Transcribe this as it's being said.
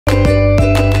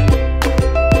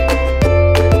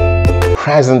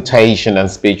Presentation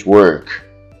and Speech Work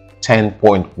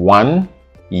 10.1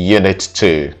 Unit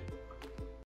 2.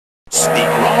 Speak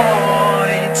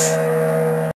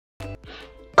right.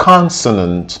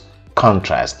 Consonant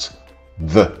contrast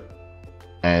the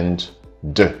and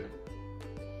d.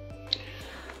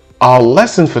 Our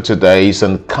lesson for today is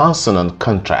on consonant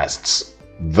contrasts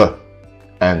the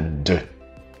and d.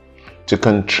 To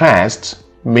contrast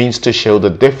means to show the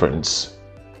difference.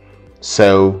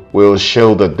 So we'll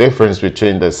show the difference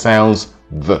between the sounds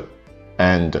the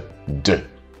and d.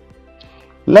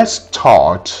 Let's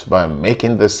start by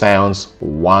making the sounds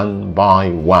one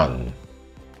by one.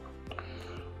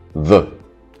 The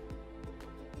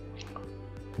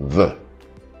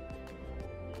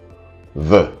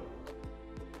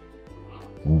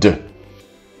d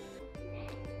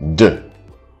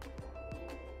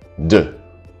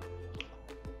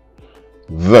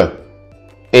The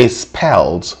is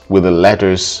spelled with the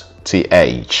letters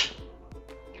th.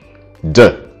 D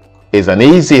is an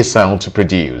easy sound to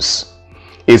produce.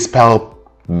 It's spelled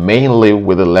mainly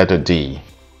with the letter D.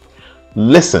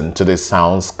 Listen to the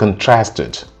sounds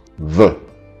contrasted. The,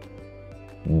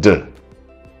 d,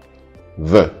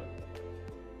 the,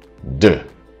 d,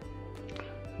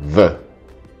 the,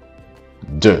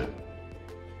 d,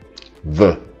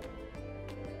 the,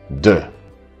 d,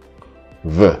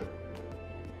 the,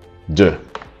 d,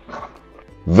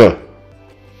 the,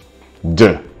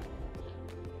 d.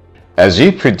 As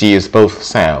you produce both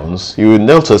sounds, you will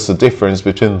notice the difference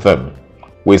between them.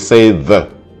 We say the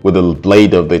with the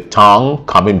blade of the tongue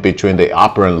coming between the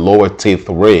upper and lower teeth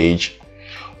ridge,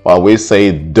 while we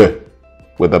say d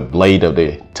with the blade of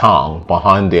the tongue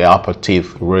behind the upper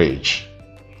teeth ridge.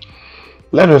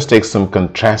 Let us take some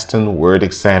contrasting word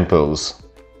examples.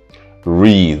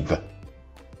 Wreath,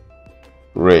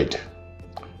 read.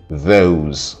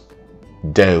 Those,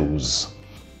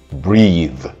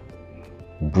 breathe,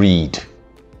 breed.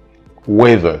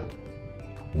 Wither,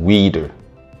 weeder.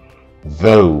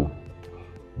 Though,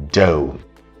 dough.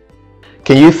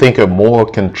 Can you think of more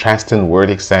contrasting word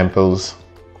examples?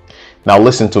 Now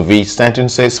listen to these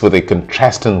sentences with the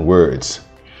contrasting words.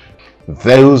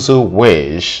 Those who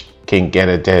wish can get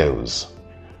a dose.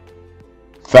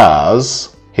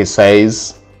 Thus, he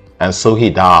says, and so he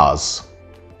does.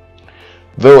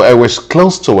 Though I was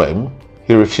close to him,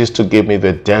 he refused to give me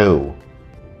the dough.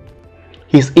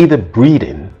 He's either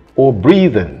breathing or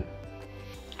breathing.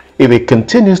 If he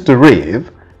continues to breathe,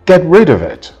 get rid of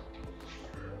it.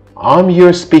 I'm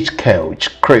your speech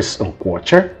coach, Chris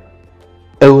Nkwacha.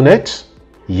 Own it,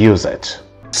 use it.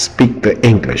 Speak the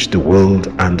English the world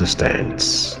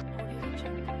understands.